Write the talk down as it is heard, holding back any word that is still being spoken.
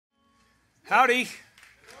Howdy.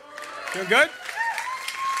 Doing good?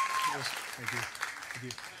 Yes, thank you.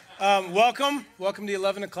 Thank you. Welcome to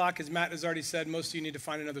 11 o'clock. As Matt has already said, most of you need to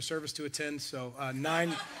find another service to attend. So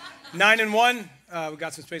 9 and 1, we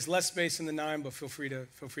got some space, less space in the 9, but feel free to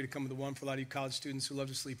come to the 1 for a lot of you college students who love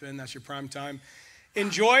to sleep in. That's your prime time.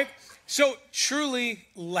 Enjoy. So truly,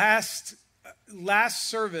 last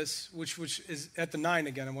service, which is at the 9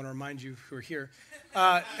 again, I want to remind you who are here.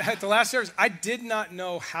 At the last service, I did not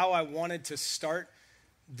know how I wanted to start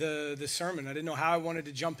the sermon. I didn't know how I wanted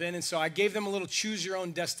to jump in, and so I gave them a little choose your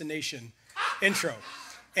own destination intro.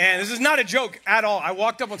 And this is not a joke at all. I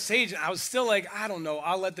walked up on stage, and I was still like, I don't know,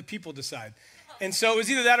 I'll let the people decide. And so it was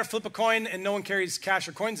either that or flip a coin, and no one carries cash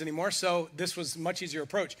or coins anymore, so this was a much easier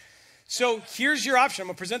approach. So here's your option. I'm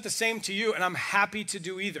going to present the same to you, and I'm happy to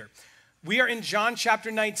do either. We are in John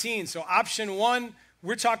chapter 19. So option 1,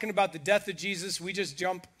 we're talking about the death of Jesus. We just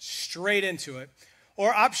jump straight into it.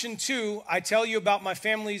 Or option 2, I tell you about my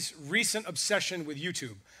family's recent obsession with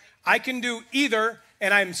YouTube. I can do either,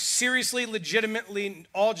 and I'm seriously, legitimately,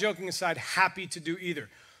 all joking aside, happy to do either.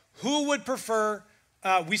 Who would prefer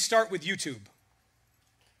we start with YouTube?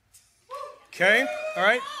 Okay, all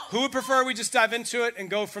right. Who would prefer we just dive into it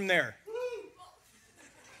and go from there?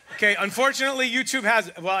 Okay, unfortunately, YouTube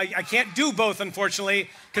has, well, I can't do both, unfortunately,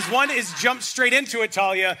 because one is jump straight into it,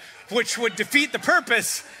 Talia, which would defeat the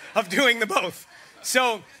purpose of doing the both.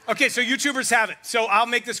 So, okay, so YouTubers have it. So I'll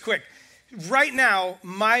make this quick. Right now,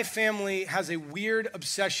 my family has a weird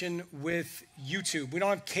obsession with YouTube. We don't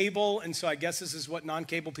have cable, and so I guess this is what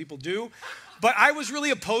non-cable people do. But I was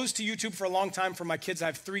really opposed to YouTube for a long time for my kids. I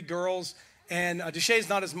have 3 girls. And Deshay's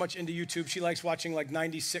not as much into YouTube. She likes watching like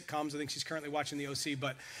 90s sitcoms. I think she's currently watching The OC.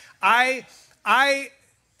 But I've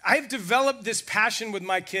developed this passion with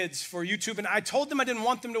my kids for YouTube. And I told them I didn't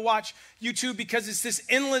want them to watch YouTube because it's this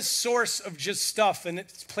endless source of just stuff. And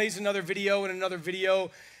it plays another video and another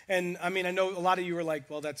video. And I mean, I know a lot of you are like,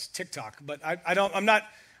 well, that's TikTok. But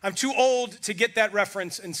I'm too old to get that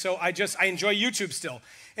reference. And so I enjoy YouTube still.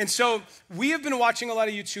 And so we have been watching a lot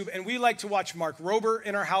of YouTube, and we like to watch Mark Rober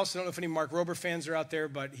in our house. I don't know if any Mark Rober fans are out there,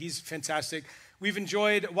 but he's fantastic. We've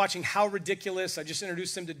enjoyed watching How Ridiculous. I just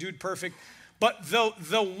introduced him to Dude Perfect. But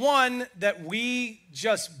the one that we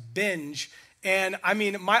just binge, and I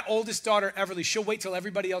mean, my oldest daughter, Everly, she'll wait till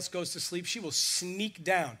everybody else goes to sleep. She will sneak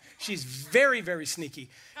down. She's very, very sneaky.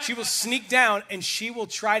 She will sneak down, and she will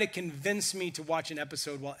try to convince me to watch an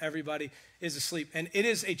episode while everybody is asleep. And it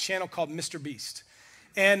is a channel called Mr. Beast.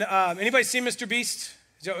 And anybody seen Mr. Beast?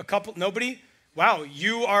 A couple? Nobody? Wow,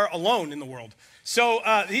 you are alone in the world. So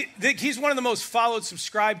he's one of the most followed,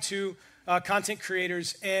 subscribed to content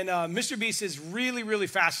creators. And Mr. Beast is really, really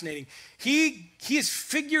fascinating. He has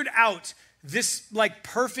figured out this like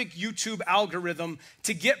perfect YouTube algorithm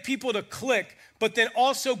to get people to click, but then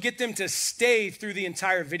also get them to stay through the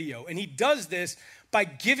entire video. And he does this by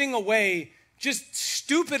giving away just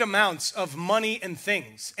stupid amounts of money and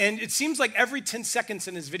things. And it seems like every 10 seconds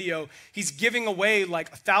in his video, he's giving away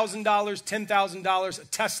like $1,000, $10,000, a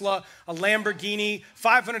Tesla, a Lamborghini,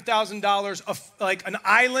 $500,000, like an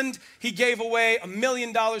island he gave away, $1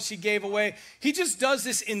 million he gave away. He just does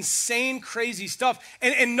this insane, crazy stuff.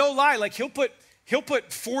 And no lie, like he'll put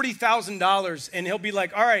 $40,000 and he'll be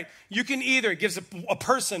like, all right, you can either, gives a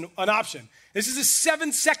person an option. This is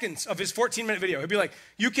 7 seconds of his 14-minute video. He'll be like,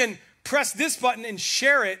 you can press this button and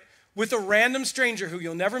share it with a random stranger who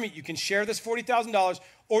you'll never meet. You can share this $40,000,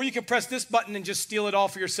 or you can press this button and just steal it all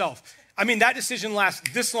for yourself. I mean, that decision lasts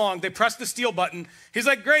this long. They press the steal button. He's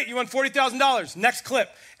like, great, you won $40,000. Next clip.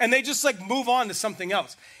 And they just like move on to something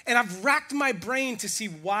else. And I've racked my brain to see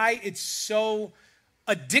why it's so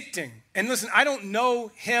addicting. And listen, I don't know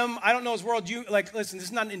him. I don't know his world. Listen, this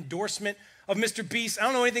is not an endorsement of Mr. Beast. I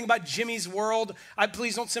don't know anything about Jimmy's World.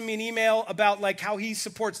 Please don't send me an email about like how he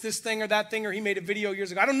supports this thing or that thing, or he made a video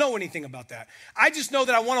years ago. I don't know anything about that. I just know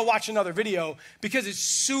that I want to watch another video because it's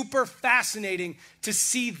super fascinating to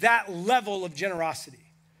see that level of generosity.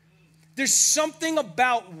 There's something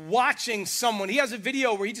about watching someone. He has a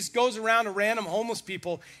video where he just goes around to random homeless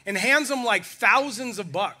people and hands them like thousands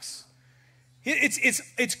of bucks.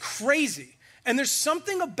 It's crazy. And there's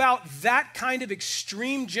something about that kind of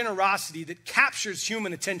extreme generosity that captures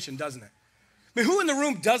human attention, doesn't it? I mean, who in the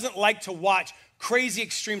room doesn't like to watch crazy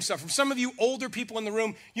extreme stuff? From some of you older people in the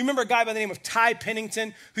room, you remember a guy by the name of Ty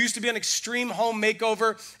Pennington who used to be on Extreme Home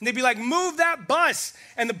Makeover, and they'd be like, move that bus.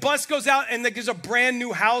 And the bus goes out and there's a brand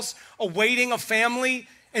new house awaiting a family.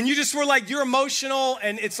 And you just were like, you're emotional.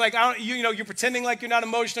 And it's like, you're pretending like you're not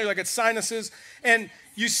emotional. You're like, it's sinuses. And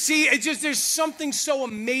you see, there's something so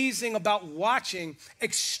amazing about watching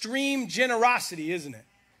extreme generosity, isn't it?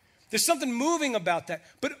 There's something moving about that.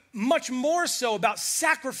 But much more so about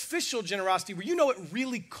sacrificial generosity, where you know it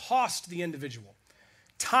really cost the individual.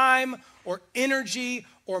 Time or energy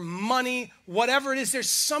or money, whatever it is, there's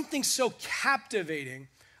something so captivating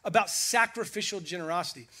about sacrificial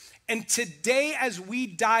generosity. And today, as we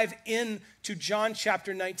dive into John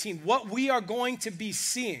chapter 19, what we are going to be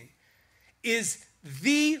seeing is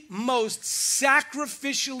the most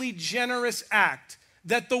sacrificially generous act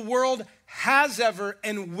that the world has ever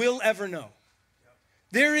and will ever know.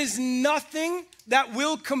 There is nothing that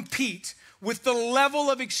will compete with the level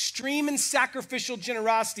of extreme and sacrificial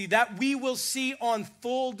generosity that we will see on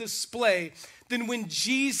full display than when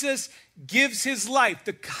Jesus gives his life.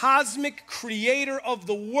 The cosmic creator of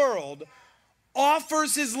the world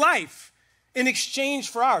offers his life in exchange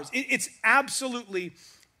for ours. It's absolutely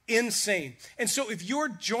insane. And so if you're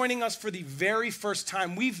joining us for the very first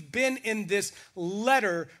time, we've been in this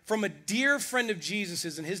letter from a dear friend of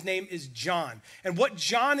Jesus's, and his name is John. And what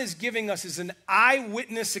John is giving us is an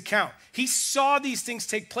eyewitness account. He saw these things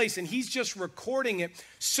take place, and he's just recording it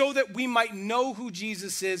so that we might know who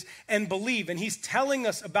Jesus is and believe. And he's telling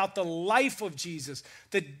us about the life of Jesus,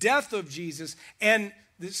 the death of Jesus, and,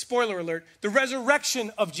 the spoiler alert, the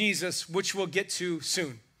resurrection of Jesus, which we'll get to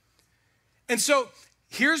soon. And so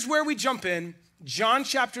here's where we jump in, John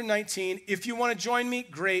chapter 19. If you want to join me,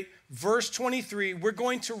 great. Verse 23, we're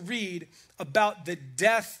going to read about the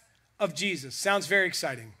death of Jesus. Sounds very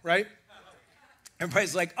exciting, right?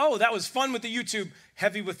 Everybody's like, oh, that was fun with the YouTube,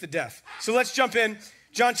 heavy with the death. So let's jump in,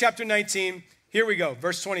 John chapter 19. Here we go,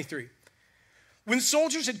 verse 23. When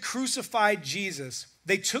soldiers had crucified Jesus,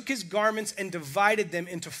 they took his garments and divided them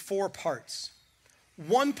into 4 parts.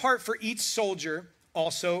 1 part for each soldier,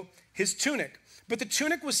 also his tunic. But the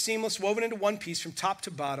tunic was seamless, woven into one piece from top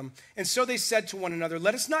to bottom. And so they said to one another,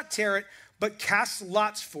 let us not tear it, but cast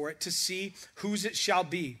lots for it to see whose it shall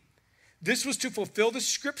be. This was to fulfill the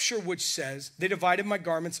scripture which says, they divided my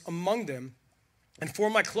garments among them, and for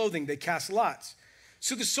my clothing they cast lots.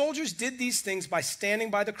 So the soldiers did these things by standing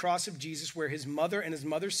by the cross of Jesus, where his mother and his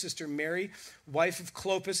mother's sister, Mary, wife of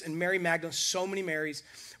Clopas, and Mary Magdalene, so many Marys.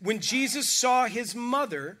 When Jesus saw his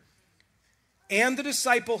mother and the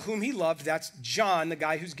disciple whom he loved, that's John, the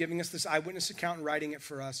guy who's giving us this eyewitness account and writing it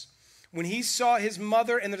for us. When he saw his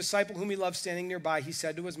mother and the disciple whom he loved standing nearby, he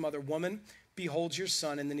said to his mother, woman, behold your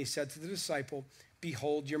son. And then he said to the disciple,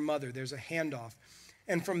 behold your mother. There's a handoff.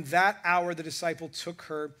 And from that hour, the disciple took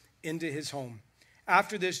her into his home.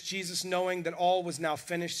 After this, Jesus, knowing that all was now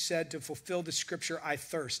finished, said, to fulfill the scripture, I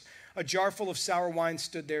thirst. A jar full of sour wine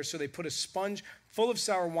stood there, so they put a sponge full of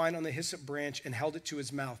sour wine on the hyssop branch and held it to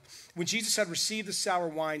his mouth. When Jesus had received the sour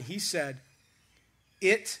wine, he said,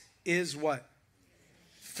 it is what?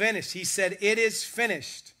 Finished. He said, it is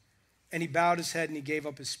finished. And he bowed his head and he gave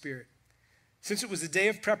up his spirit. Since it was the day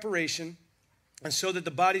of preparation, and so that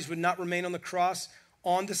the bodies would not remain on the cross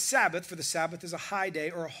on the Sabbath, for the Sabbath is a high day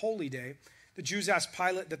or a holy day, the Jews asked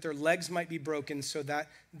Pilate that their legs might be broken so that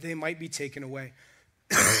they might be taken away.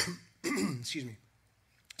 Excuse me.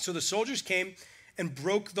 So the soldiers came and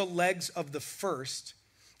broke the legs of the first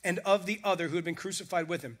and of the other who had been crucified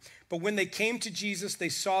with him. But when they came to Jesus, they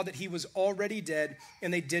saw that he was already dead,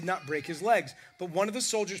 and they did not break his legs. But one of the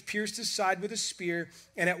soldiers pierced his side with a spear,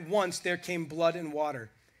 and at once there came blood and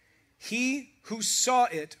water. He who saw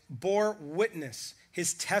it bore witness.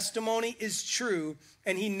 His testimony is true,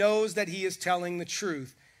 and he knows that he is telling the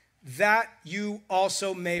truth, that you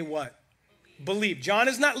also may what? Believe. John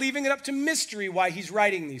is not leaving it up to mystery why he's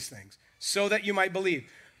writing these things, so that you might believe.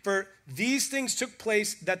 For these things took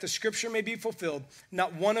place that the scripture may be fulfilled.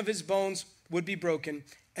 Not one of his bones would be broken.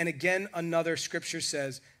 And again, another scripture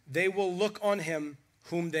says, they will look on him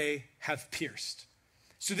whom they have pierced.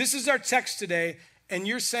 So this is our text today. And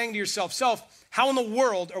you're saying to yourself, how in the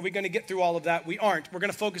world are we going to get through all of that? We aren't. We're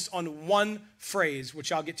going to focus on one phrase,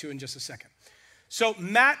 which I'll get to in just a second. So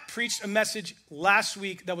Matt preached a message last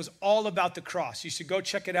week that was all about the cross. You should go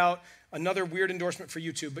check it out. Another weird endorsement for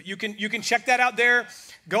YouTube, but you can check that out there.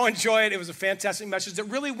 Go enjoy it. It was a fantastic message that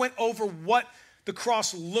really went over what the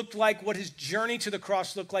cross looked like, what his journey to the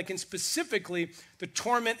cross looked like, and specifically the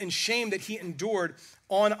torment and shame that he endured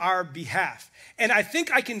on our behalf. And I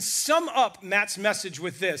think I can sum up Matt's message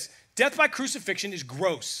with this. Death by crucifixion is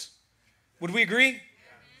gross. Would we agree?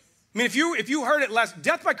 I mean, if you heard it last,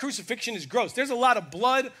 death by crucifixion is gross. There's a lot of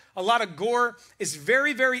blood, a lot of gore. It's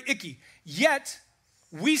very, very icky. Yet,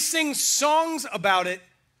 we sing songs about it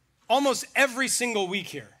almost every single week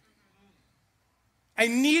here. I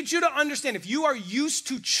need you to understand, if you are used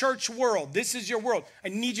to church world, this is your world, I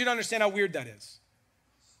need you to understand how weird that is.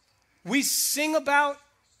 We sing about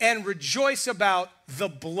and rejoice about the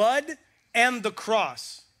blood and the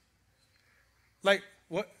cross. Like,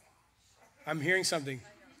 what I'm hearing something.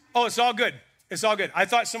 Oh, it's all good. It's all good. I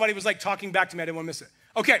thought somebody was like talking back to me. I didn't want to miss it.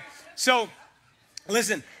 Okay, so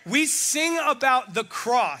listen, we sing about the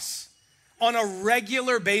cross on a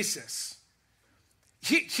regular basis.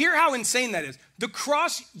 Hear how insane that is. The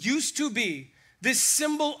cross used to be this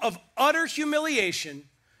symbol of utter humiliation,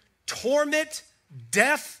 torment,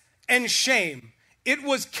 death, and shame. It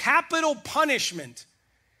was capital punishment.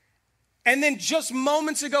 And then just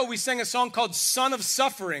moments ago, we sang a song called Son of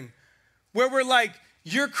Suffering, where we're like,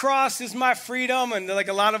 your cross is my freedom. And like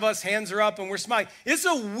a lot of us, hands are up and we're smiling. It's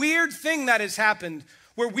a weird thing that has happened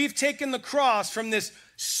where we've taken the cross from this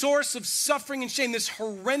source of suffering and shame, this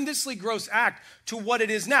horrendously gross act, to what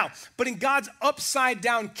it is now. But in God's upside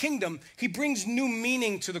down kingdom, he brings new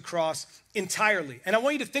meaning to the cross entirely. And I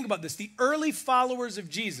want you to think about this. The early followers of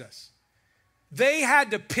Jesus, they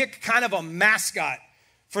had to pick kind of a mascot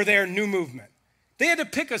for their new movement. They had to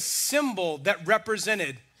pick a symbol that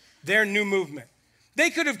represented their new movement. They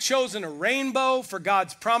could have chosen a rainbow for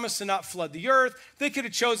God's promise to not flood the earth. They could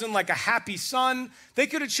have chosen like a happy sun. They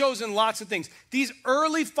could have chosen lots of things. These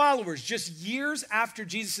early followers, just years after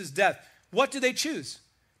Jesus' death, what do they choose?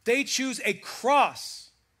 They choose a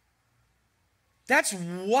cross. That's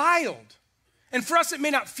wild. And for us, it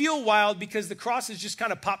may not feel wild because the cross is just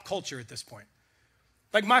kind of pop culture at this point.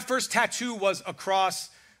 Like my first tattoo was a cross.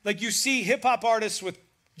 Like you see hip hop artists with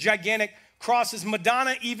gigantic crosses.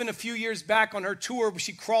 Madonna, even a few years back on her tour,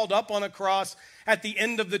 she crawled up on a cross at the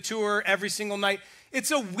end of the tour every single night. It's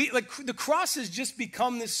like the cross has just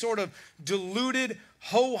become this sort of diluted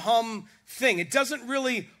ho-hum thing. It doesn't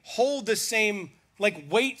really hold the same like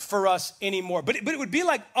weight for us anymore. But it would be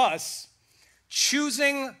like us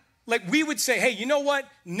choosing, like we would say, hey, you know what?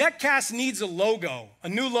 Netcast needs a logo, a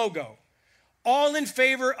new logo. All in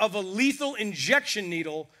favor of a lethal injection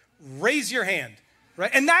needle, raise your hand.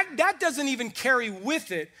 Right? And that doesn't even carry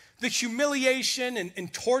with it the humiliation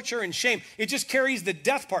and torture and shame. It just carries the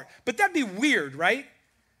death part. But that'd be weird, right?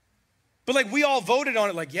 But like we all voted on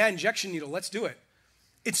it, like, yeah, injection needle, let's do it.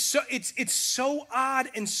 It's so odd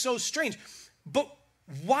and so strange. But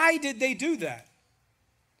why did they do that?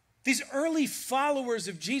 These early followers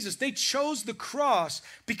of Jesus, they chose the cross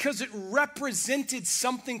because it represented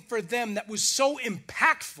something for them that was so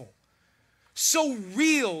impactful, so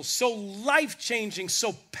real, so life-changing,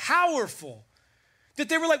 so powerful, that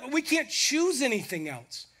they were like, we can't choose anything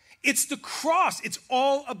else. It's the cross. It's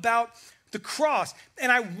all about the cross.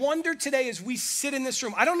 And I wonder today as we sit in this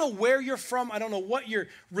room, I don't know where you're from, I don't know what your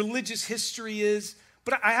religious history is,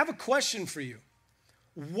 but I have a question for you.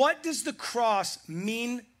 What does the cross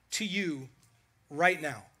mean to you right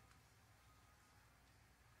now?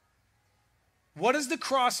 What does the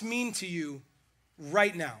cross mean to you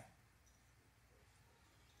right now?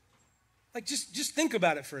 Like, just think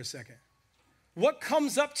about it for a second. What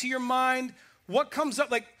comes up to your mind? What comes up,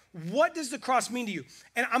 like, what does the cross mean to you?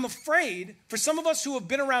 And I'm afraid for some of us who have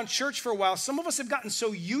been around church for a while, some of us have gotten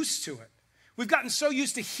so used to it. We've gotten so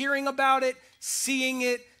used to hearing about it, seeing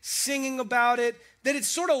it, singing about it, that it's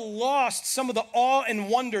sort of lost some of the awe and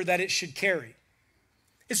wonder that it should carry.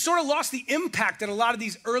 It's sort of lost the impact that a lot of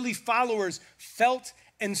these early followers felt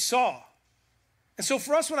and saw. And so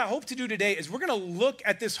for us, what I hope to do today is we're going to look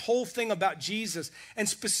at this whole thing about Jesus and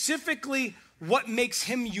specifically what makes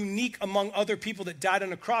him unique among other people that died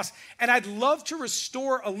on a cross. And I'd love to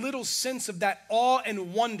restore a little sense of that awe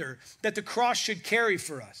and wonder that the cross should carry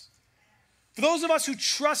for us. For those of us who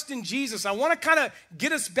trust in Jesus, I want to kind of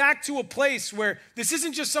get us back to a place where this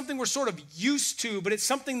isn't just something we're sort of used to, but it's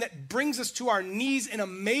something that brings us to our knees in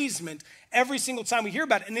amazement every single time we hear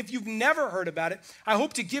about it. And if you've never heard about it, I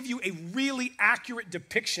hope to give you a really accurate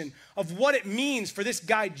depiction of what it means for this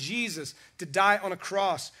guy Jesus to die on a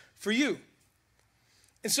cross for you.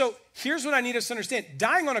 And so here's what I need us to understand.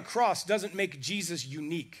 Dying on a cross doesn't make Jesus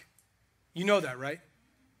unique. You know that, right?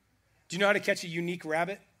 Do you know how to catch a unique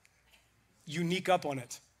rabbit? Unique up on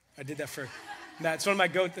it. I did that for Matt. That's one of my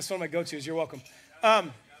go-tos. You're welcome.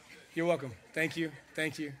 You're welcome. Thank you.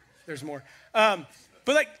 There's more. But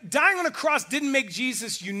like dying on a cross didn't make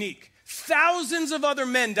Jesus unique. Thousands of other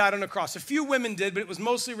men died on a cross. A few women did, but it was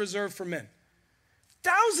mostly reserved for men.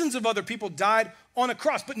 Thousands of other people died on a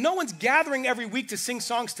cross, but no one's gathering every week to sing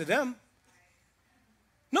songs to them.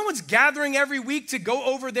 No one's gathering every week to go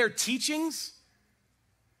over their teachings,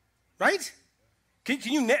 right?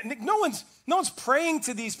 No one's praying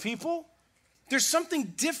to these people. There's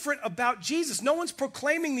something different about Jesus. No one's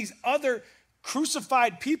proclaiming these other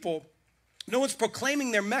crucified people. No one's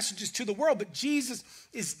proclaiming their messages to the world, but Jesus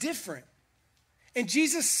is different. And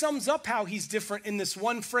Jesus sums up how he's different in this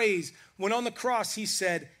one phrase. When on the cross, he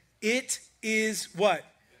said, it is what?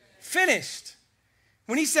 Finished.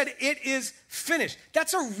 When he said, it is finished.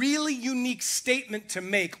 That's a really unique statement to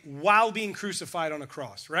make while being crucified on a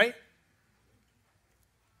cross, right?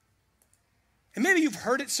 And maybe you've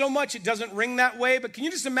heard it so much it doesn't ring that way, but can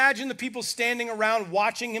you just imagine the people standing around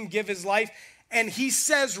watching him give his life? And he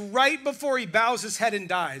says right before he bows his head and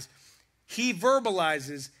dies, he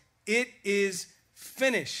verbalizes, it is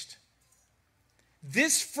finished.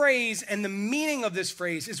 This phrase and the meaning of this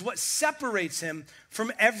phrase is what separates him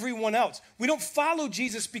from everyone else. We don't follow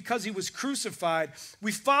Jesus because he was crucified.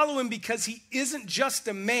 We follow him because he isn't just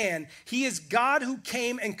a man. He is God who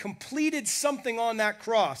came and completed something on that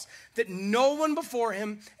cross that no one before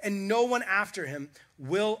him and no one after him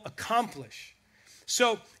will accomplish.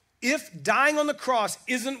 So if dying on the cross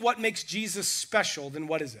isn't what makes Jesus special, then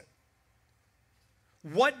what is it?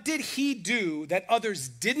 What did he do that others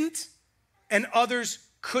didn't and others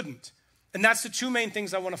couldn't? And that's the two main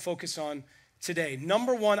things I want to focus on today.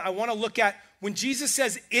 Number one, I want to look at when Jesus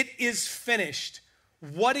says it is finished,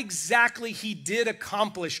 what exactly he did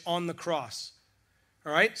accomplish on the cross.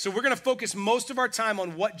 All right, so we're going to focus most of our time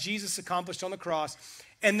on what Jesus accomplished on the cross.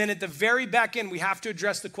 And then at the very back end, we have to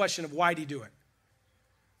address the question of why did he do it?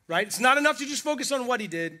 Right? It's not enough to just focus on what he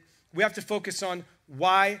did. We have to focus on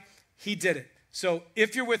why he did it. So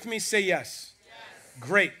if you're with me, say yes. Yes.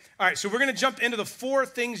 Great. All right, so we're going to jump into the 4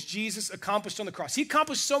 things Jesus accomplished on the cross. He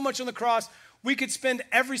accomplished so much on the cross, we could spend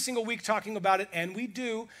every single week talking about it, and we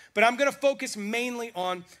do. But I'm going to focus mainly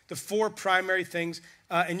on the 4 primary things,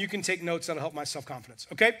 and you can take notes that'll help my self-confidence,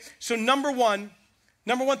 okay? So number one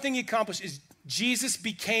thing he accomplished is Jesus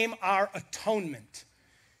became our atonement.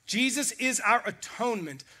 Jesus is our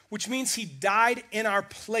atonement, which means he died in our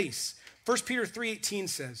place. 1 Peter 3:18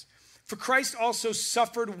 says, "For Christ also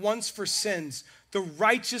suffered once for sins, the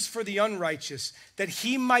righteous for the unrighteous, that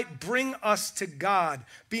he might bring us to God,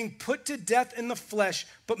 being put to death in the flesh,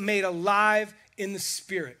 but made alive in the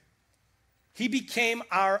spirit." He became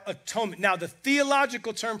our atonement. Now, the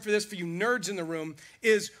theological term for this, for you nerds in the room,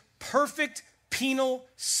 is perfect penal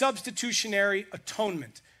substitutionary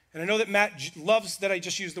atonement. And I know that Matt loves that I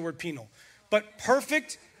just used the word penal. But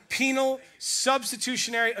perfect penal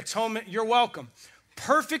substitutionary atonement, you're welcome.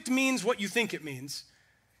 Perfect means what you think it means.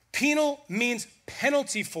 Penal means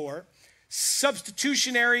penalty for.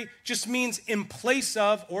 Substitutionary just means in place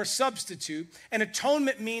of or substitute. And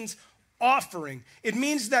atonement means offering. It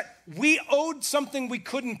means that we owed something we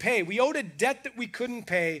couldn't pay. We owed a debt that we couldn't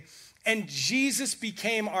pay, and Jesus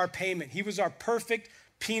became our payment. He was our perfect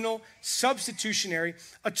penal substitutionary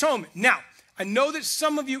atonement. Now, I know that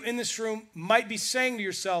some of you in this room might be saying to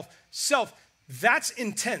yourself, that's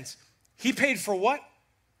intense. He paid for what?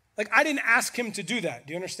 Like, I didn't ask him to do that.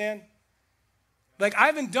 Do you understand? Like, I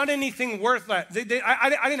haven't done anything worth that.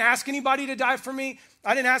 I didn't ask anybody to die for me.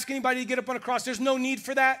 I didn't ask anybody to get up on a cross. There's no need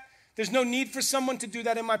for that. There's no need for someone to do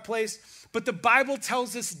that in my place. But the Bible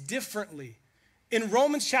tells us differently. In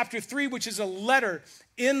Romans chapter 3, which is a letter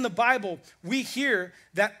in the Bible, we hear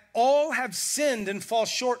that all have sinned and fall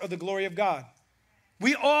short of the glory of God.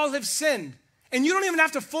 We all have sinned. And you don't even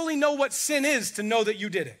have to fully know what sin is to know that you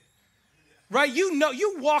did it. Right? You know,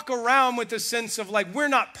 you walk around with a sense of like, we're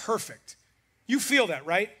not perfect. You feel that,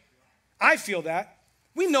 right? I feel that.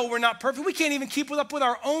 We know we're not perfect. We can't even keep up with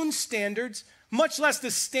our own standards, much less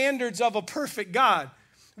the standards of a perfect God.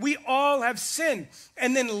 We all have sinned.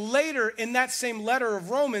 And then later in that same letter of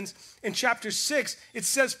Romans, in chapter 6, it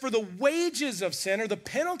says, for the wages of sin, or the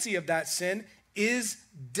penalty of that sin, is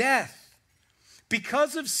death.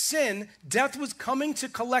 Because of sin, death was coming to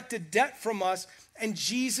collect a debt from us, and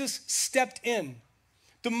Jesus stepped in.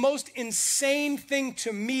 The most insane thing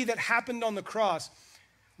to me that happened on the cross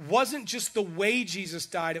wasn't just the way Jesus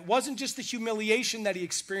died. It wasn't just the humiliation that he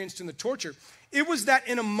experienced in the torture. It was that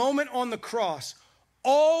in a moment on the cross,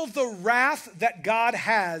 all the wrath that God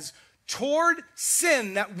has toward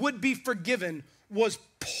sin that would be forgiven was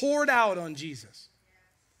poured out on Jesus.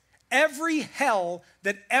 Every hell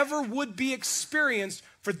that ever would be experienced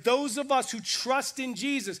for those of us who trust in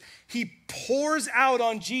Jesus, he pours out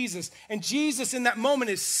on Jesus. And Jesus in that moment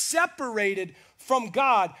is separated from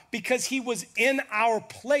God because he was in our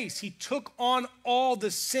place. He took on all the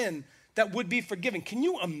sin that would be forgiven. Can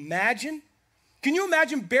you imagine? Can you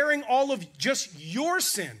imagine bearing all of just your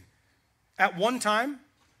sin at one time?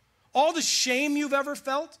 All the shame you've ever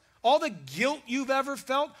felt, all the guilt you've ever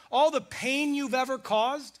felt, all the pain you've ever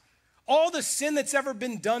caused, all the sin that's ever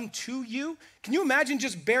been done to you. Can you imagine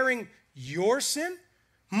just bearing your sin?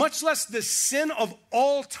 Much less the sin of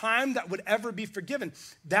all time that would ever be forgiven.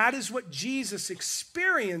 That is what Jesus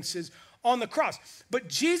experiences on the cross. But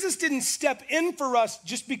Jesus didn't step in for us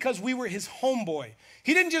just because we were his homeboy.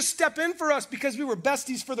 He didn't just step in for us because we were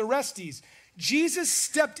besties for the resties. Jesus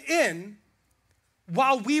stepped in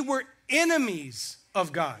while we were enemies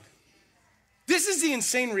of God. This is the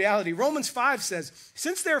insane reality. Romans 5 says,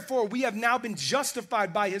 since therefore we have now been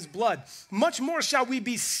justified by his blood, much more shall we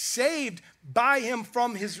be saved by him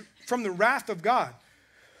from the wrath of God.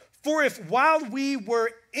 For if while we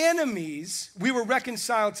were enemies, we were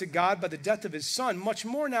reconciled to God by the death of his son, much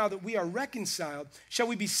more now that we are reconciled, shall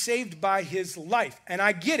we be saved by his life. And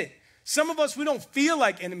I get it. Some of us, we don't feel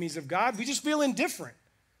like enemies of God. We just feel indifferent,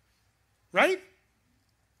 right?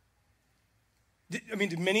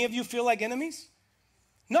 Do many of you feel like enemies?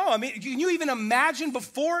 No, can you even imagine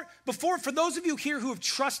before, for those of you here who have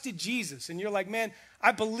trusted Jesus and you're like, man,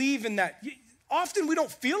 I believe in that. Often we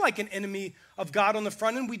don't feel like an enemy of God on the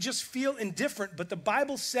front end. We just feel indifferent. But the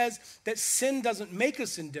Bible says that sin doesn't make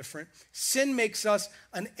us indifferent. Sin makes us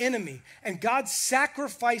an enemy. And God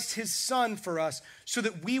sacrificed his son for us so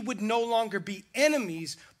that we would no longer be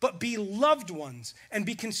enemies, but be loved ones and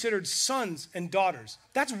be considered sons and daughters.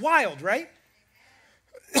 That's wild, right?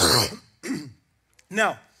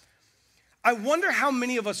 Now, I wonder how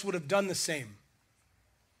many of us would have done the same.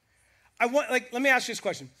 Let me ask you this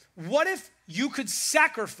question. What if you could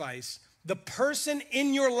sacrifice the person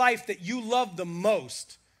in your life that you love the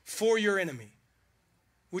most for your enemy?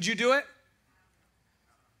 Would you do it?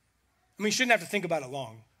 You shouldn't have to think about it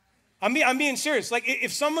long. I'm being serious. Like,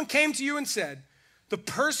 if someone came to you and said, the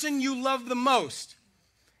person you love the most,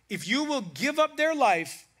 if you will give up their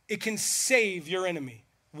life, it can save your enemy.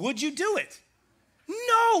 Would you do it?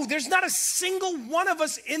 No, there's not a single one of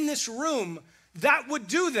us in this room that would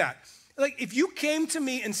do that. Like, if you came to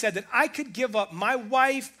me and said that I could give up my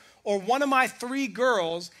wife or one of my 3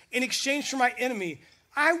 girls in exchange for my enemy,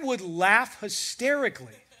 I would laugh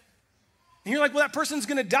hysterically. And you're like, well, that person's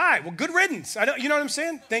going to die. Well, good riddance. You know what I'm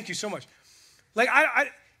saying? Thank you so much. Like,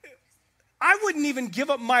 I wouldn't even give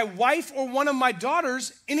up my wife or one of my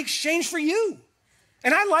daughters in exchange for you.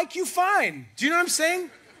 And I like you fine. Do you know what I'm saying?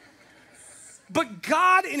 But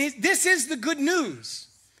God, this is the good news,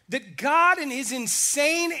 that God in his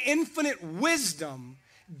insane infinite wisdom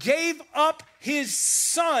gave up his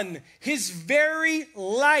son, his very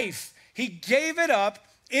life. He gave it up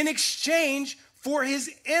in exchange for his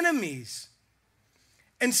enemies.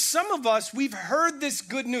 And some of us, we've heard this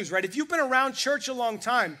good news, right? If you've been around church a long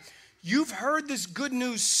time, you've heard this good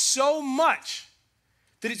news so much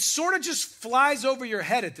that it sort of just flies over your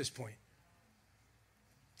head at this point.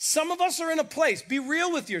 Some of us are in a place, be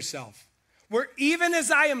real with yourself, where even as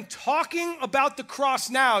I am talking about the cross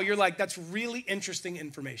now, you're like, that's really interesting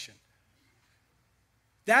information.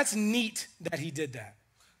 That's neat that he did that.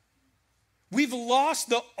 We've lost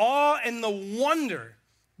the awe and the wonder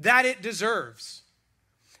that it deserves.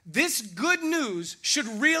 This good news should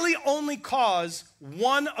really only cause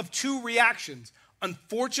one of 2 reactions.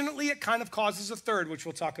 Unfortunately, it kind of causes a third, which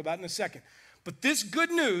we'll talk about in a second. But this good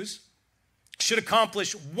news should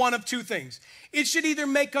accomplish one of 2 things. It should either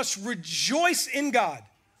make us rejoice in God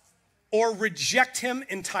or reject him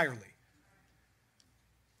entirely.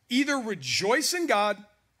 Either rejoice in God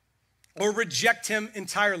or reject him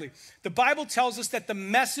entirely. The Bible tells us that the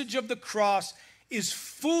message of the cross is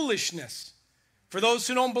foolishness for those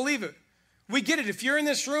who don't believe it. We get it. If you're in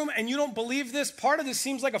this room and you don't believe this, part of this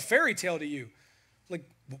seems like a fairy tale to you. Like,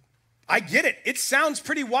 I get it. It sounds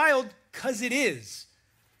pretty wild because it is.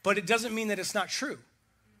 But it doesn't mean that it's not true.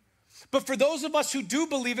 But for those of us who do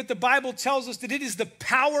believe it, the Bible tells us that it is the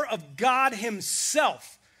power of God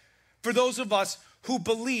himself for those of us who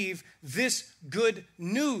believe this good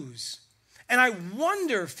news. And I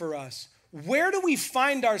wonder for us, where do we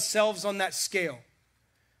find ourselves on that scale?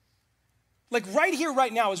 Like right here,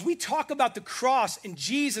 right now, as we talk about the cross and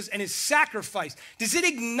Jesus and his sacrifice, does it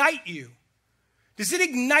ignite you? Does it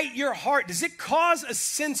ignite your heart? Does it cause a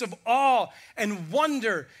sense of awe and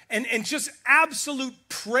wonder and just absolute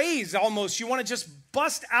praise almost? You want to just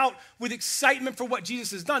bust out with excitement for what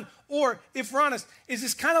Jesus has done? Or, if we're honest, is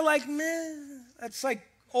this kind of like, meh, that's like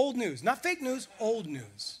old news. Not fake news, old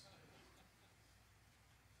news.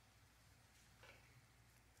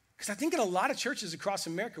 Because I think in a lot of churches across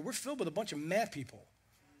America, we're filled with a bunch of mad people.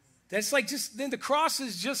 That's like just, then the cross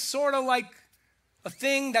is just sort of like a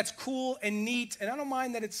thing that's cool and neat. And I don't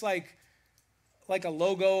mind that it's like a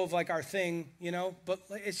logo of like our thing, you know, but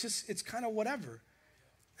it's kind of whatever.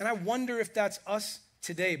 And I wonder if that's us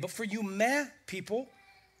today. But for you meh people,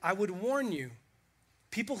 I would warn you,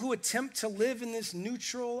 people who attempt to live in this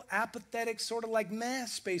neutral, apathetic, sort of like meh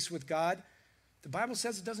space with God, the Bible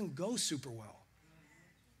says it doesn't go super well.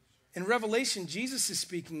 In Revelation, Jesus is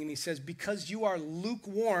speaking and he says, because you are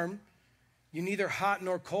lukewarm, you neither hot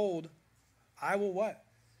nor cold, I will what?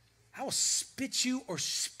 I will spit you or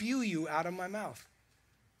spew you out of my mouth.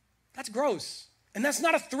 That's gross. And that's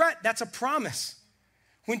not a threat, that's a promise.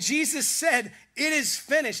 When Jesus said, it is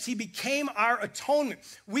finished, he became our atonement.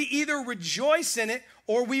 We either rejoice in it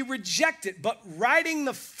or we reject it. But riding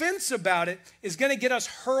the fence about it is going to get us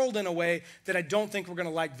hurled in a way that I don't think we're going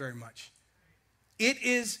to like very much. It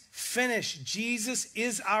is finished. Jesus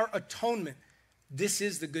is our atonement. This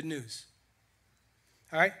is the good news.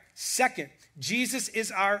 All right? Second, Jesus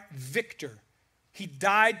is our victor. He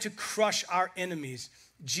died to crush our enemies.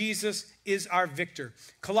 Jesus is our victor.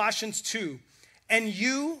 Colossians 2. And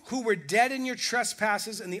you who were dead in your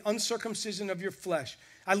trespasses and the uncircumcision of your flesh.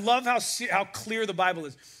 I love how clear the Bible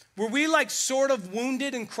is. Were we like sort of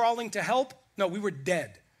wounded and crawling to help? No, we were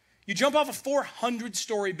dead. You jump off a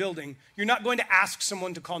 400-story building, you're not going to ask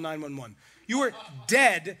someone to call 911. You were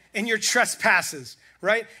dead in your trespasses,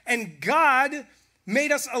 right? And God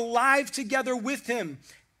made us alive together with him,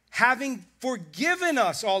 having forgiven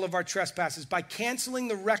us all of our trespasses by canceling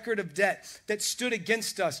the record of debt that stood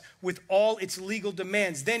against us with all its legal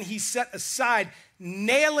demands. Then he set aside,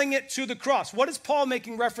 nailing it to the cross. What is Paul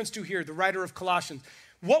making reference to here, the writer of Colossians?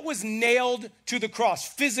 What was nailed to the cross,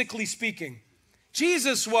 physically speaking?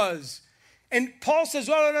 Jesus was. And Paul says,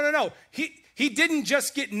 oh, no. He didn't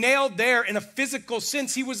just get nailed there in a physical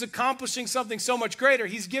sense. He was accomplishing something so much greater.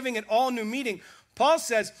 He's giving it all new meaning. Paul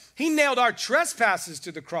says he nailed our trespasses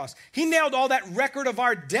to the cross. He nailed all that record of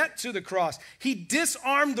our debt to the cross. He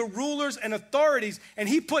disarmed the rulers and authorities, and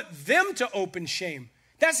he put them to open shame.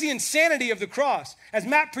 That's the insanity of the cross. As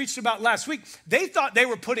Matt preached about last week, they thought they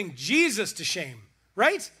were putting Jesus to shame,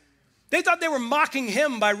 right? They thought they were mocking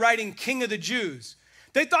him by writing King of the Jews.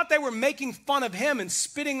 They thought they were making fun of him and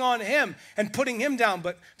spitting on him and putting him down.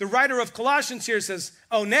 But the writer of Colossians here says,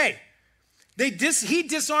 oh, nay. He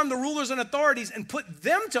disarmed the rulers and authorities and put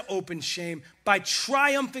them to open shame by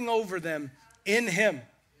triumphing over them in him.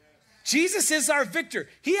 Jesus is our victor.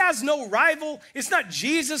 He has no rival. It's not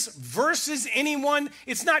Jesus versus anyone.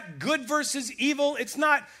 It's not good versus evil. It's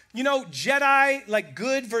not, Jedi like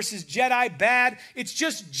good versus Jedi bad. It's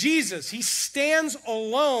just Jesus. He stands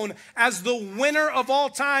alone as the winner of all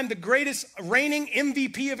time, the greatest reigning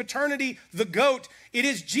MVP of eternity, the GOAT. It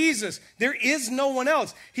is Jesus. There is no one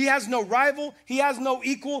else. He has no rival. He has no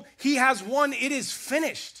equal. He has won. It is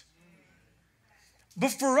finished.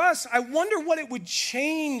 But for us, I wonder what it would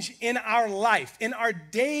change in our life, in our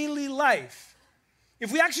daily life,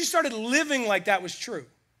 if we actually started living like that was true.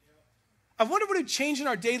 I wonder what it would change in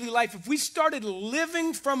our daily life if we started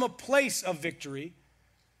living from a place of victory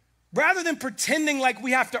rather than pretending like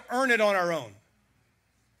we have to earn it on our own.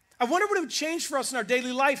 I wonder what it would change for us in our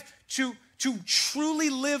daily life to truly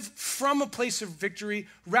live from a place of victory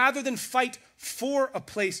rather than fight for a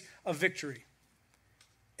place of victory.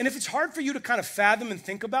 And if it's hard for you to kind of fathom and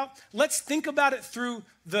think about, let's think about it through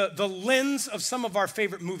the lens of some of our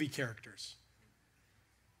favorite movie characters.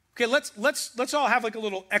 Okay, let's all have like a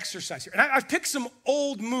little exercise here. And I've picked some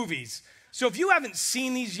old movies. So if you haven't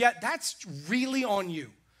seen these yet, that's really on you.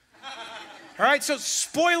 All right, so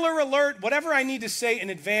spoiler alert, whatever I need to say in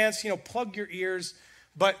advance, plug your ears.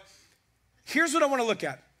 But here's what I want to look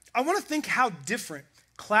at. I want to think how different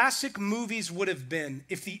classic movies would have been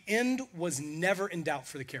if the end was never in doubt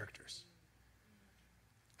for the characters.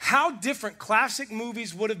 How different classic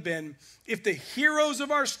movies would have been if the heroes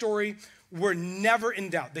of our story were never in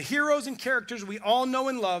doubt. The heroes and characters we all know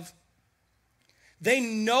and love, they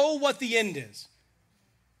know what the end is.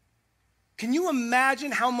 Can you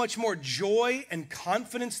imagine how much more joy and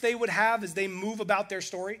confidence they would have as they move about their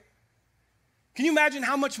story? Can you imagine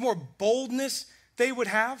how much more boldness they would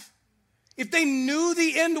have? If they knew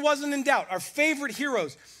the end wasn't in doubt, our favorite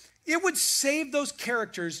heroes, it would save those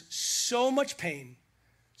characters so much pain,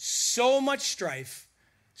 so much strife,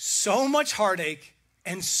 so much heartache,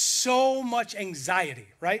 and so much anxiety,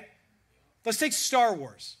 right? Let's take Star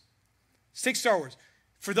Wars.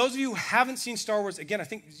 For those of you who haven't seen Star Wars, again, I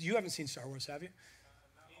think you haven't seen Star Wars, have you?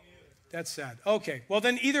 That's sad. Okay, well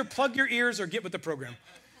then either plug your ears or get with the program.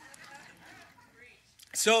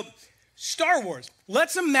 So, Star Wars.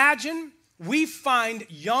 Let's imagine we find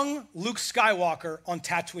young Luke Skywalker on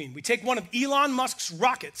Tatooine. We take one of Elon Musk's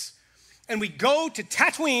rockets and we go to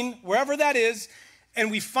Tatooine, wherever that is, and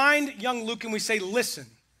we find young Luke and we say, listen,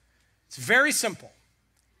 it's very simple.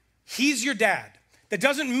 He's your dad. That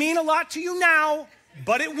doesn't mean a lot to you now,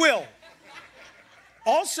 but it will.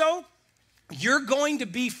 Also, you're going to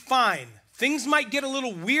be fine. Things might get a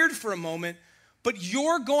little weird for a moment, but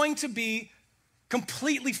you're going to be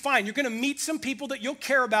completely fine. You're going to meet some people that you'll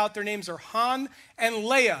care about. Their names are Han and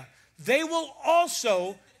Leia. They will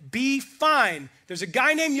also be fine. There's a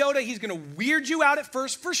guy named Yoda. He's going to weird you out at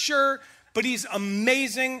first for sure, but he's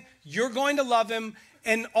amazing. You're going to love him.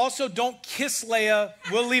 And also, don't kiss Leia.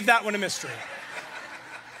 We'll leave that one a mystery.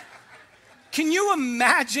 Can you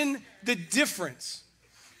imagine the difference?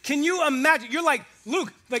 Can you imagine? You're like,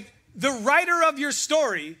 Luke, like the writer of your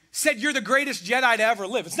story said you're the greatest Jedi to ever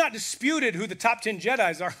live. It's not disputed who the top 10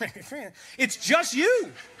 Jedis are. It's just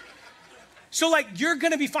you. So like, you're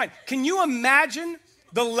going to be fine. Can you imagine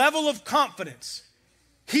the level of confidence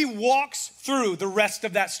he walks through the rest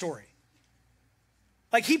of that story?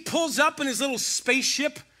 Like he pulls up in his little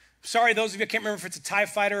spaceship. Sorry, those of you, I can't remember if it's a TIE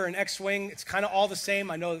fighter or an X-Wing. It's kind of all the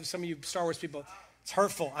same. I know some of you Star Wars people, it's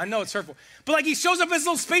hurtful. I know it's hurtful. But like he shows up in his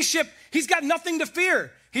little spaceship. He's got nothing to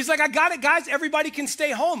fear. He's like, I got it, guys. Everybody can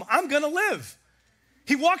stay home. I'm going to live.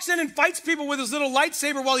 He walks in and fights people with his little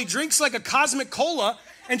lightsaber while he drinks like a cosmic cola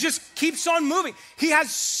and just keeps on moving. He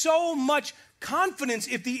has so much confidence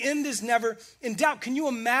if the end is never in doubt. Can you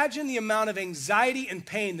imagine the amount of anxiety and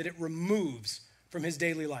pain that it removes from his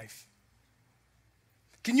daily life?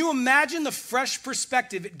 Can you imagine the fresh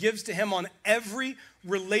perspective it gives to him on every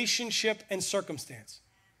relationship and circumstance?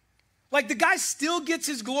 Like the guy still gets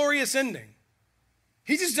his glorious ending.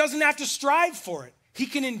 He just doesn't have to strive for it. He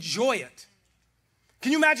can enjoy it.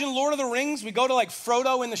 Can you imagine Lord of the Rings? We go to like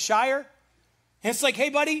Frodo in the Shire, and it's like, hey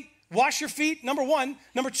buddy, wash your feet, number one.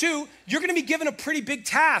 Number two, you're gonna be given a pretty big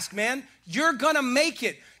task, man. You're gonna make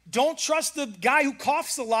it. Don't trust the guy who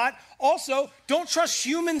coughs a lot. Also, don't trust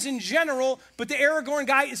humans in general, but the Aragorn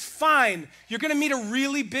guy is fine. You're gonna meet a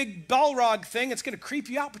really big Balrog thing. It's gonna creep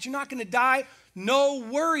you out, but you're not gonna die. No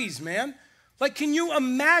worries, man. Like, can you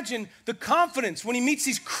imagine the confidence when he meets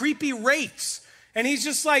these creepy wraiths and he's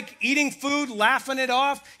just like eating food, laughing it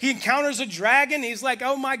off. He encounters a dragon. He's like,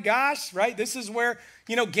 oh my gosh, right? This is where,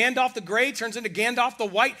 Gandalf the Grey turns into Gandalf the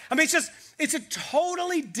White. I mean, it's a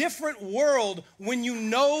totally different world when you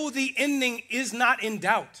know the ending is not in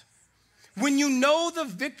doubt. When you know the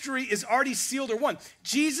victory is already sealed or won.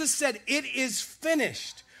 Jesus said, it is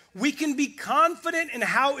finished. We can be confident in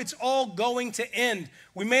how it's all going to end.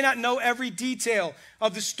 We may not know every detail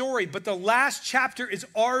of the story, but the last chapter is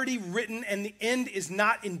already written and the end is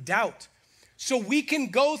not in doubt. So we can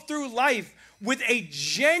go through life with a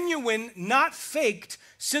genuine, not faked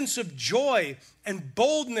sense of joy and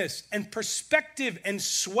boldness and perspective and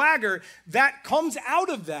swagger that comes out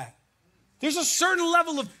of that. There's a certain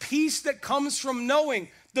level of peace that comes from knowing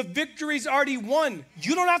the victory's already won.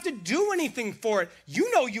 You don't have to do anything for it.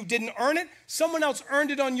 You know you didn't earn it. Someone else earned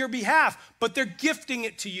it on your behalf, but they're gifting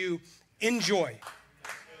it to you in joy.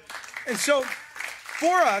 And so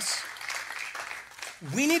for us,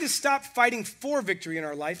 we need to stop fighting for victory in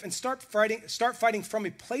our life and start fighting from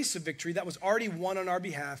a place of victory that was already won on our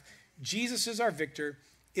behalf. Jesus is our victor.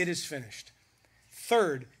 It is finished.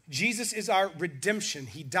 Third, Jesus is our redemption.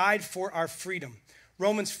 He died for our freedom.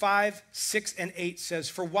 Romans 5, 6, and 8 says,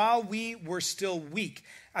 for while we were still weak,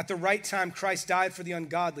 at the right time Christ died for the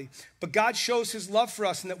ungodly. But God shows his love for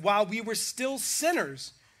us in that while we were still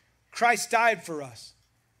sinners, Christ died for us.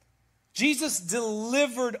 Jesus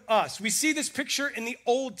delivered us. We see this picture in the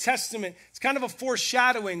Old Testament. It's kind of a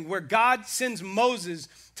foreshadowing where God sends Moses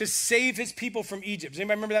to save his people from Egypt. Does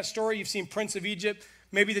anybody remember that story? You've seen Prince of Egypt,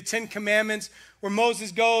 maybe the 10 Commandments, where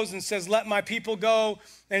Moses goes and says, let my people go.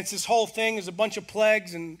 And it's this whole thing. There's a bunch of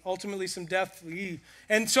plagues and ultimately some death.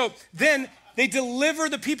 And so then they deliver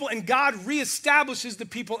the people and God reestablishes the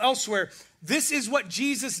people elsewhere. This is what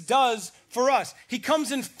Jesus does for us. He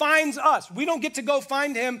comes and finds us. We don't get to go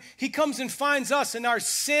find him. He comes and finds us in our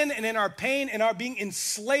sin and in our pain and our being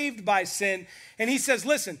enslaved by sin. And he says,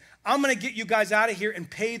 listen, I'm going to get you guys out of here and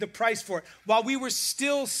pay the price for it. While we were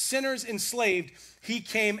still sinners enslaved, he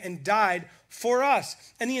came and died for us.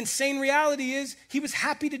 And the insane reality is he was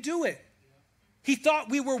happy to do it. He thought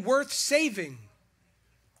we were worth saving.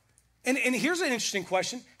 And here's an interesting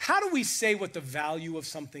question. How do we say what the value of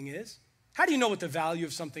something is? How do you know what the value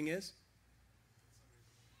of something is?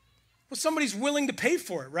 Well, somebody's willing to pay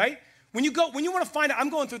for it, right? When you want to find out, I'm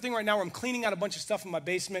going through a thing right now where I'm cleaning out a bunch of stuff in my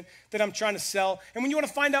basement that I'm trying to sell. And when you want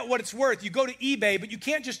to find out what it's worth, you go to eBay, but you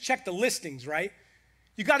can't just check the listings, right?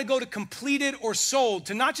 You got to go to completed or sold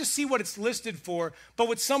to not just see what it's listed for, but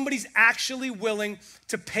what somebody's actually willing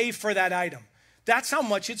to pay for that item. That's how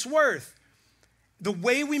much it's worth. The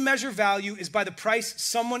way we measure value is by the price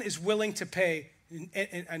someone is willing to pay.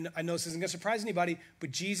 And I know this isn't going to surprise anybody,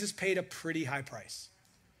 but Jesus paid a pretty high price,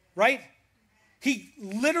 right? He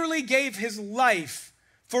literally gave his life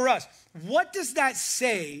for us. What does that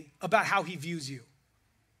say about how he views you?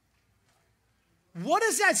 What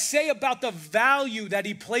does that say about the value that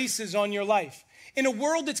he places on your life? In a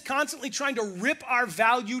world that's constantly trying to rip our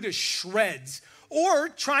value to shreds or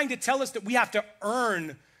trying to tell us that we have to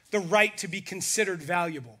earn the right to be considered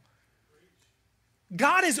valuable.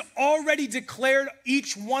 God has already declared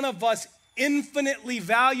each one of us infinitely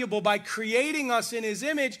valuable by creating us in his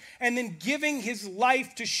image and then giving his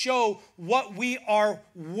life to show what we are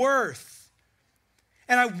worth.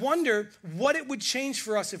 And I wonder what it would change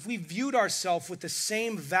for us if we viewed ourselves with the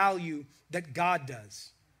same value that God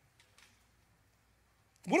does.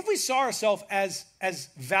 What if we saw ourselves as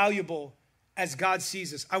valuable as God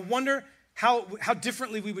sees us? I wonder how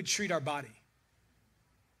differently we would treat our body.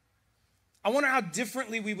 I wonder how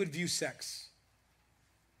differently we would view sex.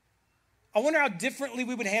 I wonder how differently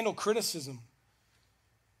we would handle criticism.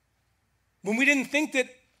 When we didn't think that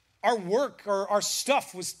our work or our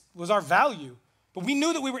stuff was our value, but we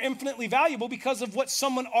knew that we were infinitely valuable because of what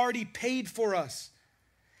someone already paid for us.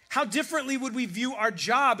 How differently would we view our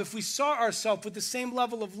job if we saw ourselves with the same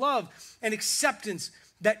level of love and acceptance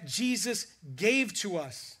that Jesus gave to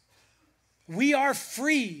us? We are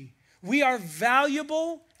free. We are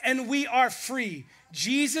valuable and we are free.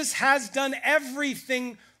 Jesus has done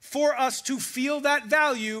everything for us to feel that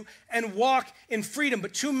value and walk in freedom.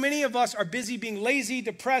 But too many of us are busy being lazy,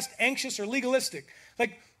 depressed, anxious, or legalistic.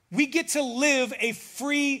 Like, we get to live a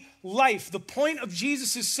free life. The point of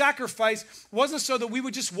Jesus' sacrifice wasn't so that we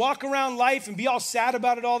would just walk around life and be all sad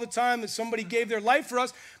about it all the time that somebody gave their life for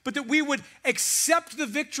us, but that we would accept the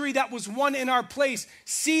victory that was won in our place,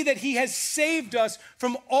 see that he has saved us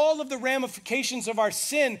from all of the ramifications of our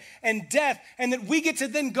sin and death, and that we get to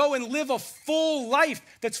then go and live a full life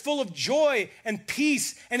that's full of joy and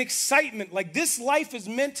peace and excitement. Like, this life is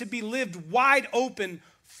meant to be lived wide open,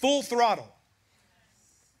 full throttle.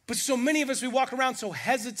 But so many of us, we walk around so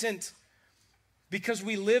hesitant because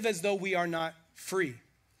we live as though we are not free.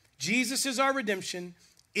 Jesus is our redemption.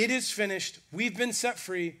 It is finished. We've been set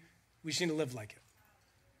free. We just need to live like it.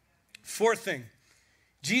 Fourth thing,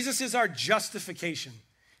 Jesus is our justification.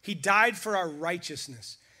 He died for our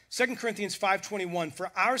righteousness. 2 Corinthians 5:21,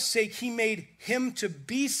 for our sake he made him to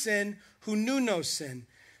be sin who knew no sin,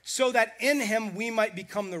 so that in him we might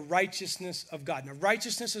become the righteousness of God. Now,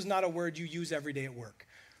 righteousness is not a word you use every day at work.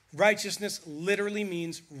 Righteousness literally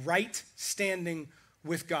means right standing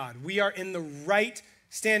with God. We are in the right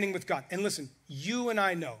standing with God. And listen, you and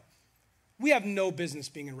I know we have no business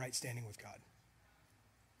being in right standing with God,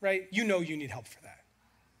 right? You know you need help for that.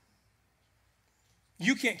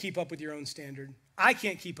 You can't keep up with your own standard. I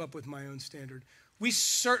can't keep up with my own standard. We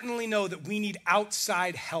certainly know that we need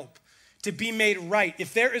outside help to be made right.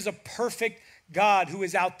 If there is a perfect God who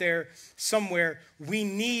is out there somewhere, we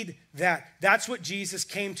need that. That's what Jesus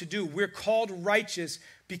came to do. We're called righteous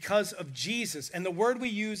because of Jesus. And the word we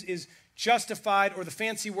use is justified, or the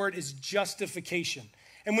fancy word is justification.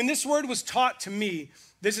 And when this word was taught to me,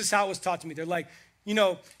 this is how it was taught to me. They're like, you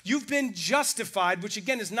know, you've been justified, which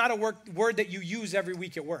again is not a word that you use every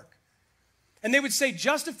week at work. And they would say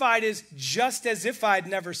justified is just as if I'd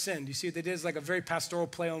never sinned. You see what they did? It's like a very pastoral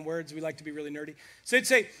play on words. We like to be really nerdy. So they'd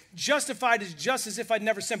say justified is just as if I'd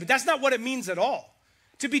never sinned. But that's not what it means at all.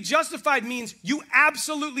 To be justified means you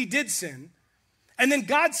absolutely did sin. And then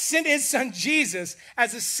God sent his son Jesus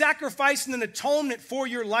as a sacrifice and an atonement for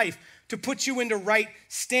your life to put you into right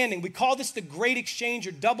standing. We call this the great exchange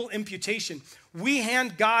or double imputation. We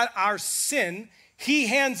hand God our sin. He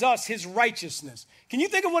hands us his righteousness. Can you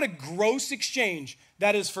think of what a gross exchange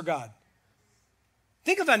that is for God?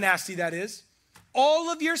 Think of how nasty that is. All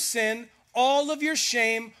of your sin, all of your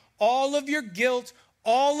shame, all of your guilt,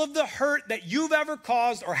 all of the hurt that you've ever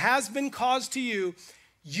caused or has been caused to you,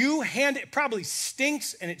 you hand it. Probably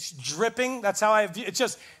stinks and it's dripping. That's how I view it. It's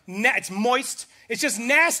just, it's moist. It's just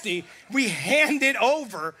nasty. We hand it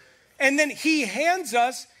over, and then he hands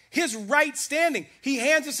us his right standing. He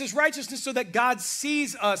hands us his righteousness so that God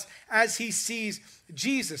sees us as he sees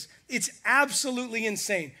Jesus. It's absolutely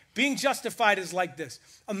insane. Being justified is like this.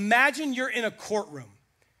 Imagine you're in a courtroom.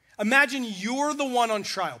 Imagine you're the one on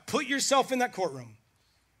trial. Put yourself in that courtroom.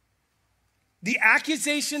 The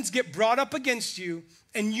accusations get brought up against you,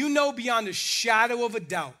 and you know beyond a shadow of a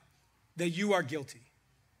doubt that you are guilty.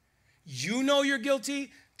 You know you're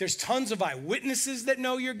guilty. There's tons of eyewitnesses that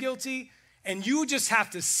know you're guilty. And you just have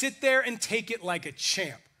to sit there and take it like a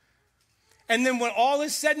champ. And then when all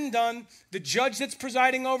is said and done, the judge that's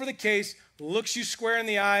presiding over the case looks you square in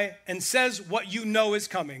the eye and says what you know is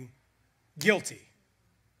coming, guilty.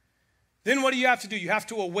 Then what do you have to do? You have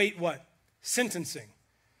to await what? Sentencing.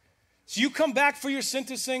 So you come back for your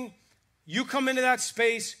sentencing, you come into that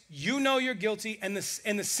space, you know you're guilty, and the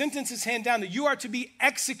sentence is handed down that you are to be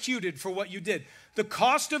executed for what you did. The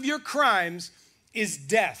cost of your crimes is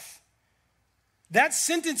death. That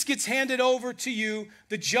sentence gets handed over to you.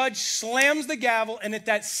 The judge slams the gavel, and at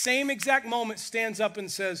that same exact moment stands up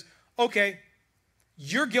and says, okay,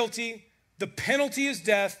 you're guilty. The penalty is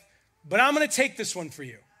death, but I'm going to take this one for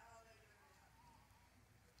you.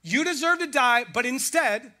 You deserve to die, but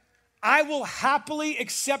instead, I will happily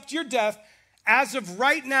accept your death. As of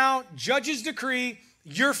right now, judge's decree,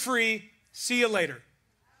 you're free. See you later.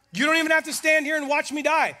 You don't even have to stand here and watch me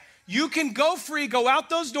die. You can go free, go out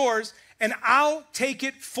those doors, and I'll take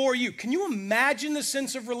it for you. Can you imagine the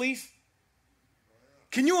sense of relief?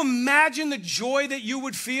 Can you imagine the joy that you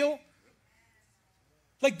would feel?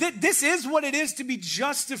 Like this is what it is to be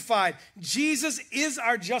justified. Jesus is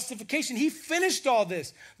our justification. He finished all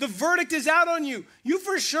this. The verdict is out on you. You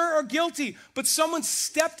for sure are guilty, but someone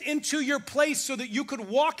stepped into your place so that you could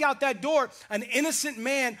walk out that door, an innocent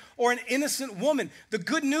man or an innocent woman. The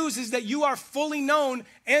good news is that you are fully known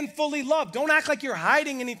and fully loved. Don't act like you're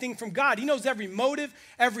hiding anything from God. He knows every motive,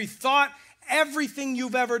 every thought, everything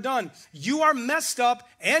you've ever done. You are messed up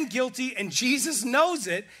and guilty, and Jesus knows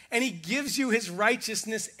it, and he gives you his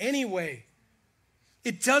righteousness anyway.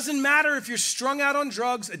 It doesn't matter if you're strung out on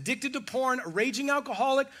drugs, addicted to porn, a raging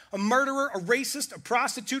alcoholic, a murderer, a racist, a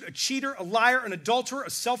prostitute, a cheater, a liar, an adulterer, a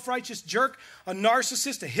self-righteous jerk, a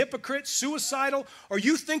narcissist, a hypocrite, suicidal, or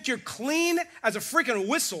you think you're clean as a freaking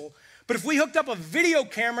whistle, but if we hooked up a video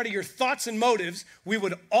camera to your thoughts and motives, we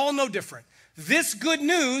would all know different. This good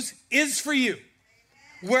news is for you.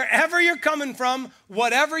 Wherever you're coming from,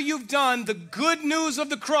 whatever you've done, the good news of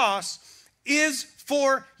the cross is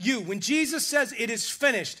for you. When Jesus says it is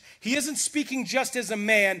finished, he isn't speaking just as a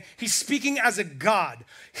man, he's speaking as a God.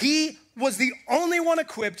 He was the only one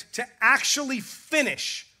equipped to actually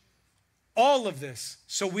finish all of this,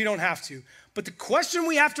 so we don't have to. But the question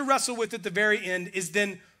we have to wrestle with at the very end is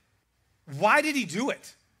then, why did he do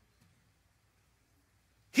it?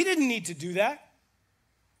 He didn't need to do that.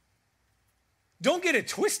 Don't get it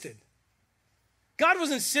twisted. God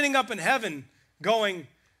wasn't sitting up in heaven going,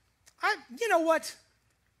 you know what?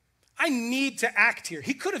 I need to act here.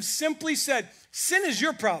 He could have simply said, sin is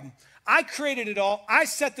your problem. I created it all. I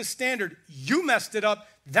set the standard. You messed it up.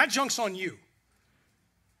 That junk's on you.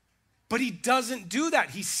 But he doesn't do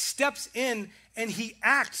that. He steps in and he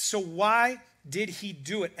acts. So why did he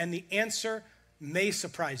do it? And the answer may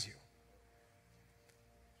surprise you.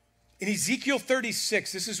 In Ezekiel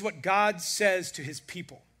 36, this is what God says to his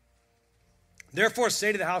people. Therefore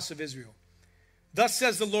say to the house of Israel, thus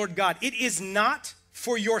says the Lord God, it is not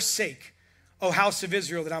for your sake, O house of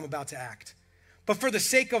Israel, that I'm about to act, but for the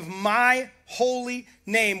sake of my holy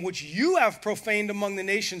name, which you have profaned among the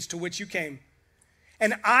nations to which you came.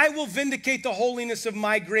 And I will vindicate the holiness of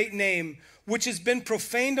my great name, which has been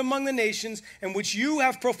profaned among the nations, and which you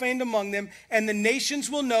have profaned among them, and the nations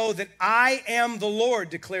will know that I am the Lord,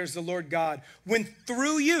 declares the Lord God, when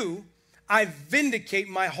through you I vindicate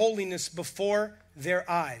my holiness before their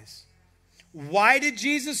eyes. Why did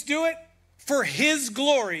Jesus do it? For his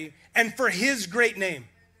glory and for his great name.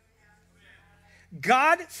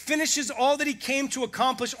 God finishes all that he came to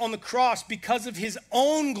accomplish on the cross because of his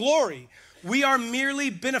own glory. We are merely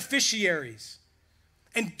beneficiaries.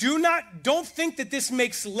 And don't think that this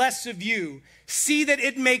makes less of you. See that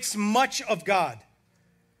it makes much of God.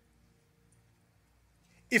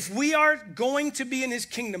 If we are going to be in his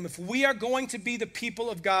kingdom, if we are going to be the people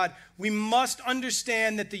of God, we must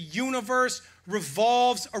understand that the universe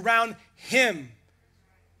revolves around him.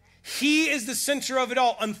 He is the center of it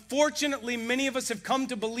all. Unfortunately, many of us have come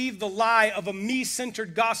to believe the lie of a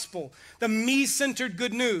me-centered gospel, the me-centered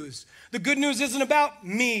good news. The good news isn't about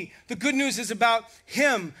me. The good news is about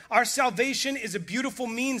him. Our salvation is a beautiful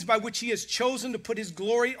means by which he has chosen to put his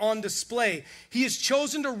glory on display. He has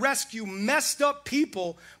chosen to rescue messed up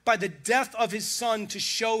people by the death of his son to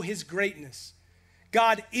show his greatness.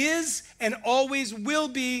 God is and always will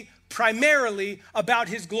be primarily about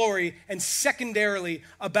his glory and secondarily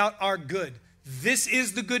about our good. This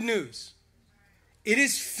is the good news. It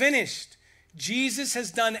is finished. Jesus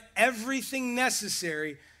has done everything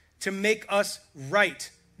necessary to make us right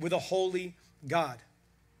with a holy God.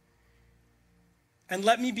 And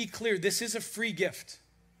let me be clear, this is a free gift.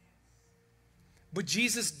 But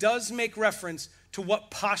Jesus does make reference to what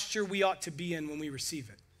posture we ought to be in when we receive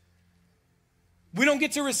it. We don't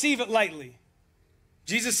get to receive it lightly.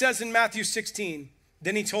 Jesus says in Matthew 16,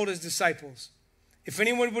 then he told his disciples, if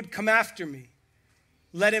anyone would come after me,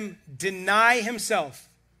 let him deny himself,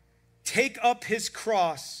 take up his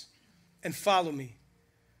cross, and follow me.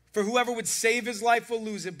 For whoever would save his life will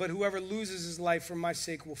lose it, but whoever loses his life for my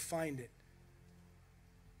sake will find it.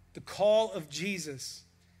 The call of Jesus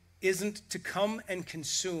isn't to come and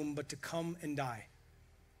consume, but to come and die.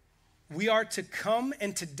 We are to come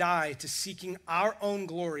and to die to seeking our own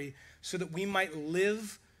glory so that we might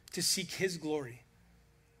live to seek his glory.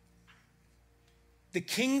 The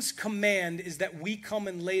king's command is that we come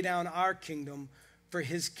and lay down our kingdom for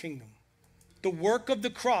his kingdom. The work of the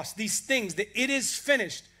cross, these things, that it is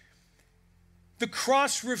finished. The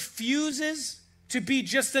cross refuses to be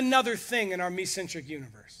just another thing in our me-centric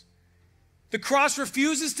universe. The cross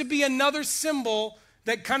refuses to be another symbol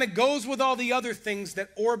that kind of goes with all the other things that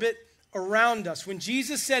orbit around us. When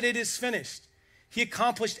Jesus said it is finished, he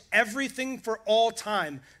accomplished everything for all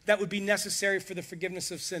time that would be necessary for the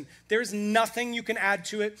forgiveness of sin. There's nothing you can add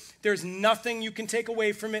to it. There's nothing you can take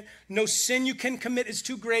away from it. No sin you can commit is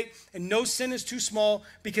too great, and no sin is too small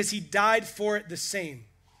because he died for it the same.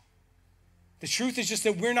 The truth is just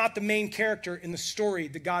that we're not the main character in the story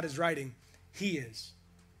that God is writing. He is.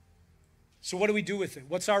 So what do we do with it?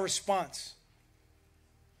 What's our response?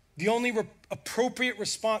 The only appropriate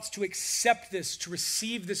response to accept this, to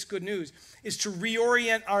receive this good news, is to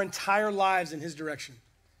reorient our entire lives in his direction.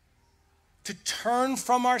 To turn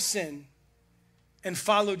from our sin and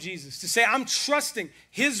follow Jesus. To say, I'm trusting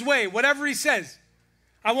his way, whatever he says.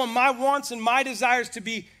 I want my wants and my desires to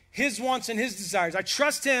be his wants and his desires. I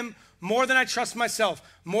trust him more than I trust myself.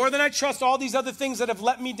 More than I trust all these other things that have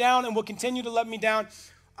let me down and will continue to let me down.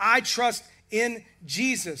 I trust in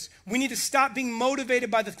Jesus. We need to stop being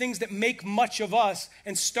motivated by the things that make much of us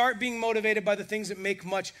and start being motivated by the things that make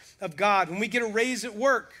much of God. When we get a raise at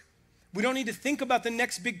work, we don't need to think about the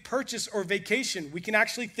next big purchase or vacation. We can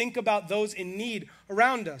actually think about those in need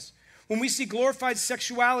around us. When we see glorified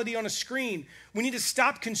sexuality on a screen, we need to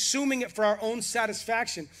stop consuming it for our own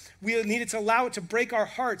satisfaction. We need to allow it to break our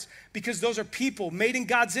hearts because those are people made in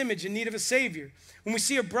God's image in need of a Savior. When we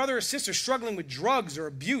see a brother or sister struggling with drugs or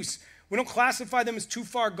abuse, we don't classify them as too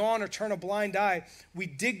far gone or turn a blind eye. We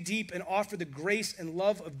dig deep and offer the grace and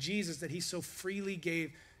love of Jesus that he so freely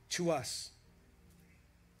gave to us.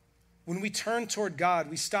 When we turn toward God,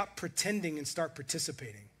 we stop pretending and start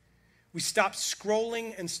participating. We stop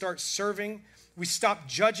scrolling and start serving. We stop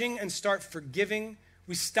judging and start forgiving.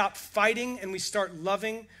 We stop fighting and we start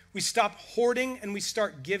loving. We stop hoarding and we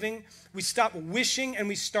start giving. We stop wishing and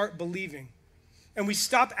we start believing. And we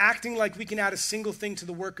stop acting like we can add a single thing to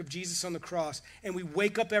the work of Jesus on the cross. And we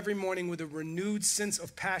wake up every morning with a renewed sense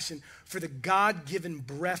of passion for the God-given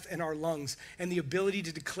breath in our lungs and the ability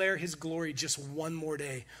to declare his glory just one more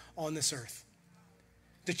day on this earth.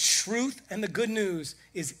 The truth and the good news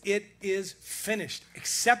is it is finished.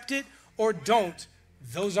 Accept it or don't.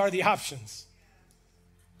 Those are the options.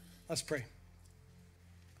 Let's pray.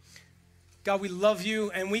 God, we love you,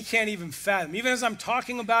 and we can't even fathom. Even as I'm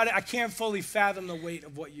talking about it, I can't fully fathom the weight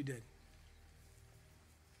of what you did.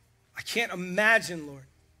 I can't imagine, Lord.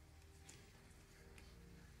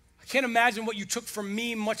 I can't imagine what you took from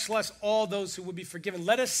me, much less all those who would be forgiven.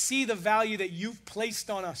 Let us see the value that you've placed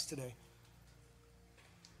on us today.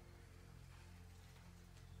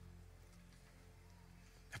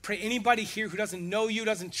 I pray anybody here who doesn't know you,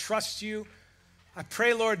 doesn't trust you, I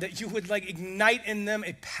pray, Lord, that you would ignite in them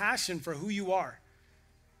a passion for who you are.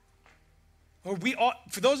 Lord,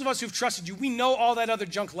 for those of us who've trusted you, we know all that other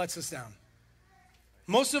junk lets us down.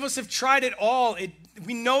 Most of us have tried it all.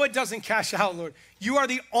 We know it doesn't cash out, Lord. You are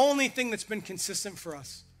the only thing that's been consistent for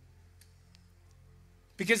us.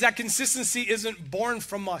 Because that consistency isn't born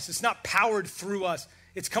from us. It's not powered through us.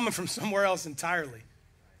 It's coming from somewhere else entirely.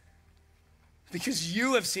 Because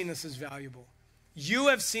you have seen us as valuable. You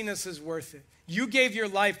have seen us as worth it. You gave your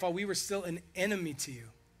life while we were still an enemy to you.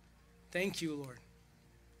 Thank you, Lord.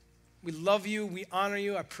 We love you. We honor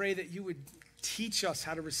you. I pray that you would teach us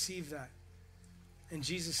how to receive that. In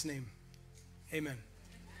Jesus' name, amen.